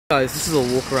Guys, this is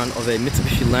a walk around of a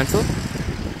Mitsubishi Lancer.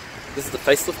 This is the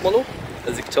facelift model,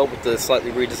 as you can tell, with the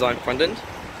slightly redesigned front end.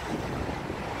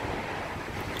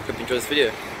 Hope you enjoy this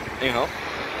video. Anyhow,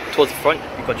 towards the front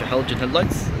you've got your halogen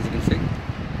headlights, as you can see,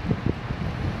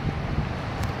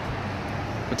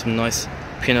 with some nice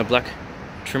piano black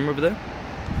trim over there.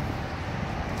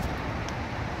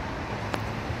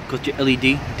 Got your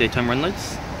LED daytime run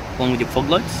lights, along with your fog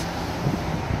lights,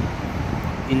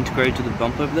 integrated to the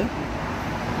bumper over there.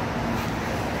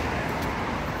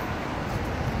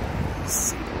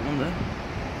 See that one there.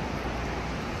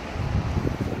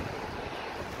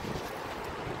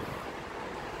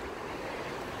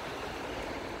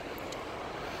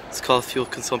 This car's fuel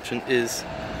consumption is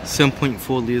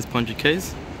 7.4 litres per 100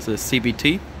 k's. So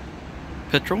CBT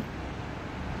petrol.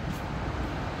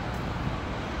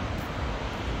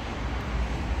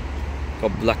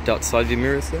 Got blacked out side view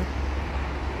mirrors there.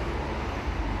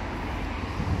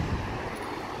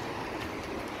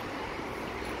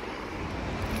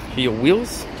 Here are your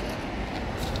wheels.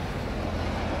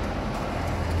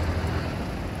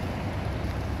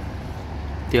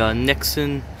 They are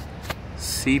Nexon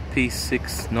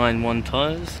CP691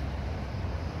 tyres,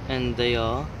 and they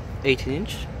are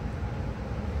 18-inch.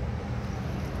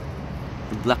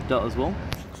 They're blacked out as well,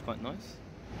 which looks quite nice.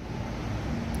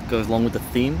 Goes along with the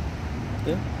theme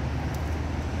there.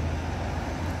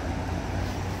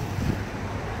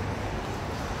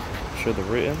 Show the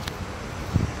rear end.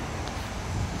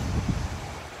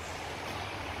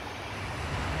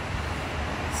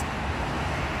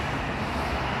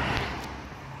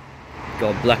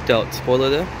 Got a blacked out spoiler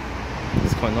there.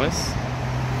 It's quite nice.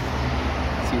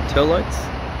 See your tail lights.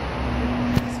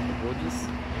 It's quite gorgeous.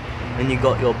 And you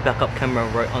got your backup camera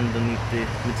right underneath the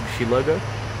Mitsubishi logo.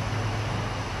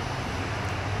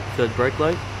 Third brake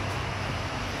light.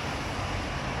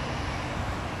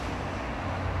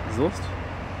 Exhaust.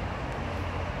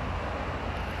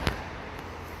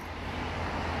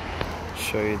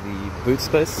 Show you the boot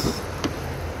space.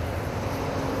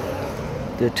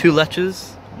 There are two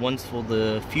latches. One's for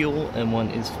the fuel and one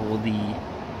is for the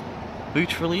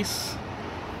boot release.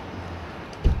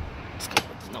 Let's go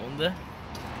put that one there.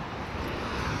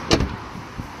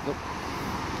 Nope.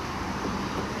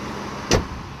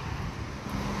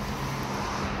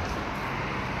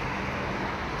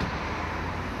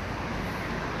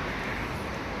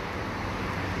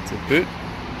 It's a boot.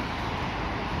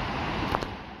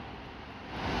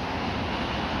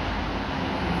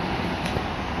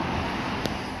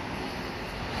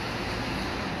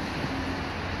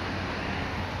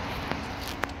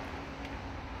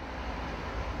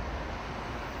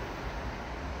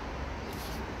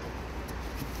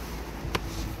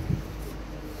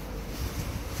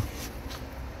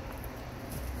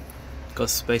 Got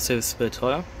space over spare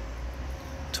tyre,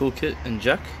 toolkit and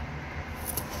jack.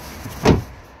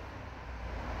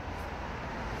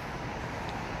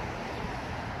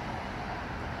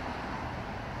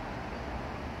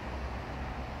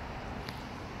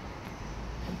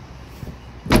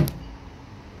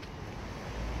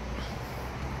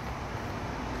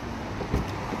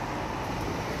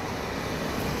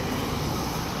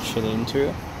 Show the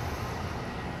interior.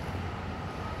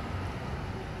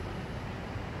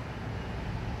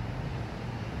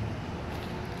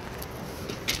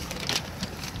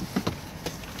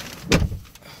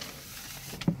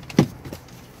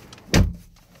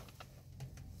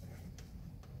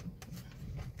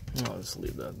 I'll just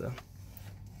leave that there.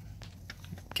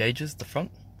 Gauges, the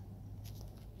front.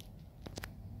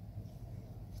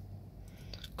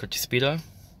 Got your speedo,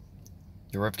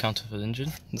 your rev counter for the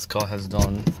engine. This car has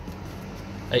done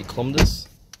 8 kilometers,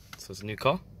 so it's a new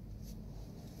car.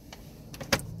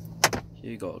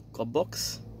 Here you got a glove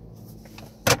box,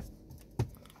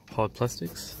 hard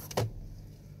plastics,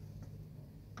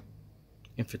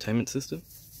 infotainment system.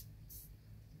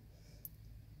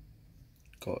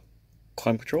 Got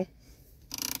climate control,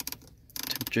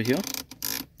 temperature here,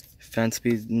 fan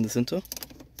speed in the center,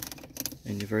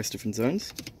 and your various different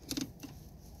zones.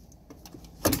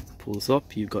 Pull this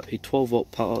up, you've got a 12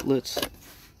 volt power outlet,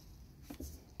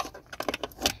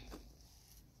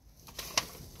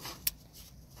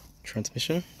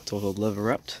 transmission, it's all leather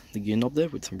wrapped, the gear knob there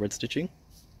with some red stitching.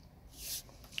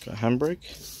 Got a handbrake,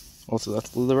 also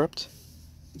that's leather wrapped.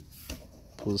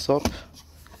 Pull this up,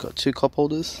 got 2 cup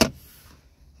holders,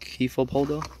 key fob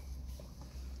holder.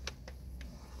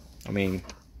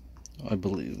 I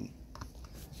believe,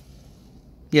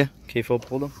 yeah, key fob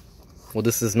holder. Well,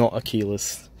 this is not a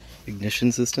keyless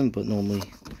ignition system, but normally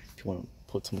if you want to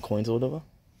put some coins or whatever.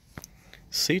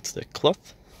 Seats, they're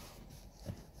cloth,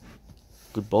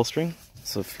 good bolstering,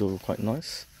 so feel quite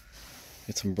nice.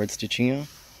 Get some red stitching here,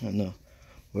 and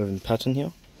Woven pattern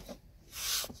here.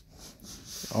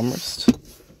 Armrest.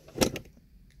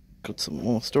 Got some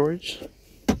more storage.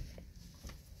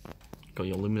 Got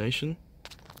your illumination.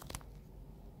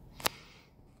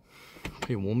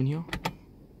 Pretty warm in here.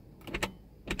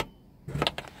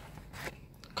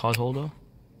 Card holder.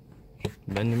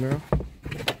 Bending mirror.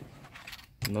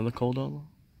 Another card holder.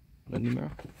 Bending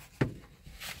mirror.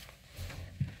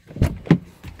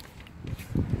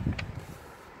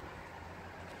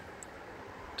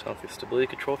 Turn off your stability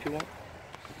control if you want.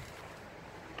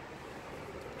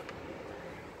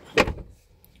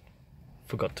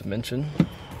 Forgot to mention,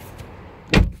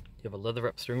 you have a leather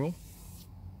wrap steering wheel.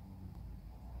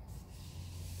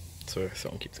 Sorry,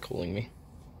 someone keeps calling me.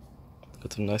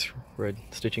 Got some nice red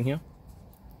stitching here.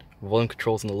 Volume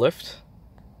controls on the left.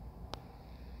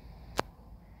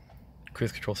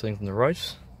 Cruise control settings on the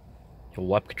right. Your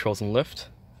wipe controls on the left.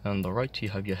 And on the right you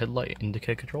have your headlight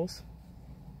indicator controls.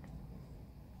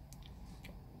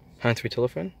 Hands-free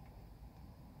telephone.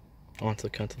 Answer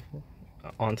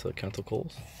cancel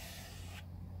calls.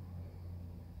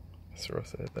 Throw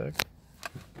that bag.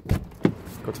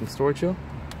 Got some storage here.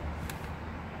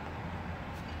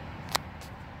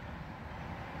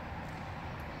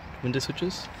 Window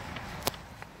switches.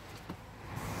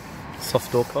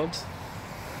 Soft door cards.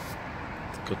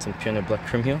 Got some piano black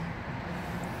trim here.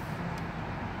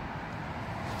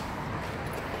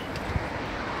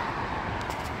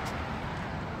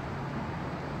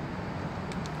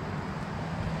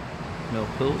 Metal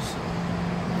pills.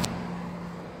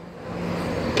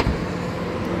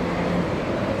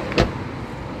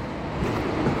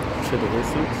 The wheel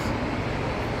seats.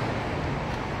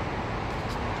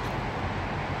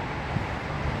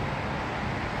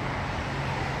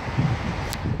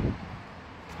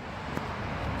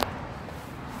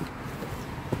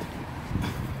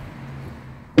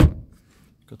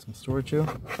 Got some storage here.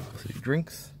 Some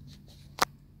drinks.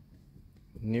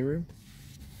 Knee room.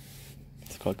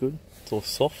 It's quite good. It's all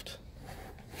soft.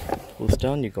 Pull this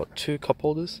down. You've got 2 cup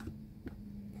holders.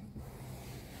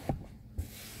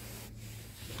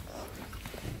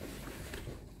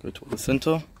 Go to the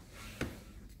center.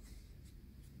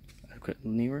 Adequate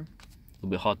knee room. A little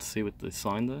bit hard to see with the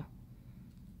sign there,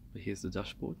 but here's the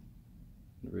dashboard,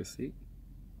 the rear seat.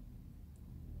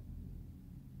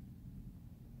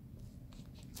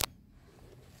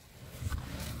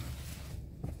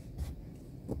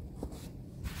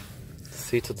 The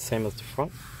seats are the same as the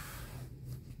front.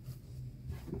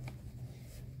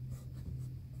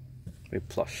 Very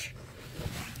plush.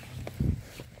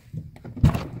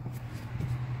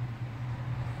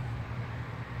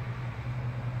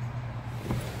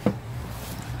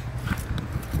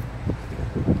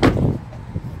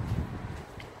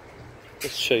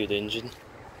 Let's show you the engine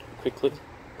quickly.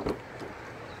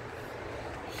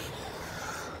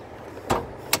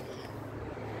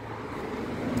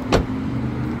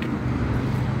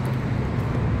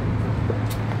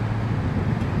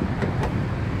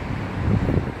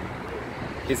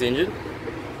 Here's the engine,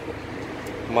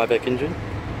 Maybach engine.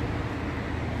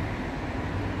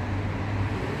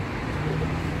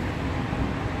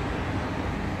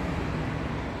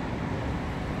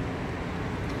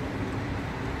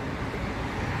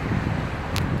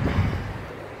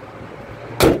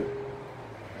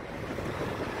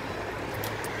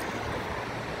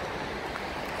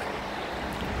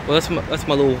 Well, that's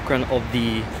my little background of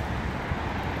the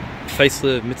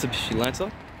facelift Mitsubishi Lancer.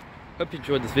 Hope you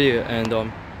enjoyed this video, and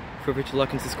feel free to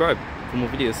like and subscribe for more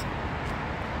videos.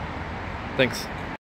 Thanks.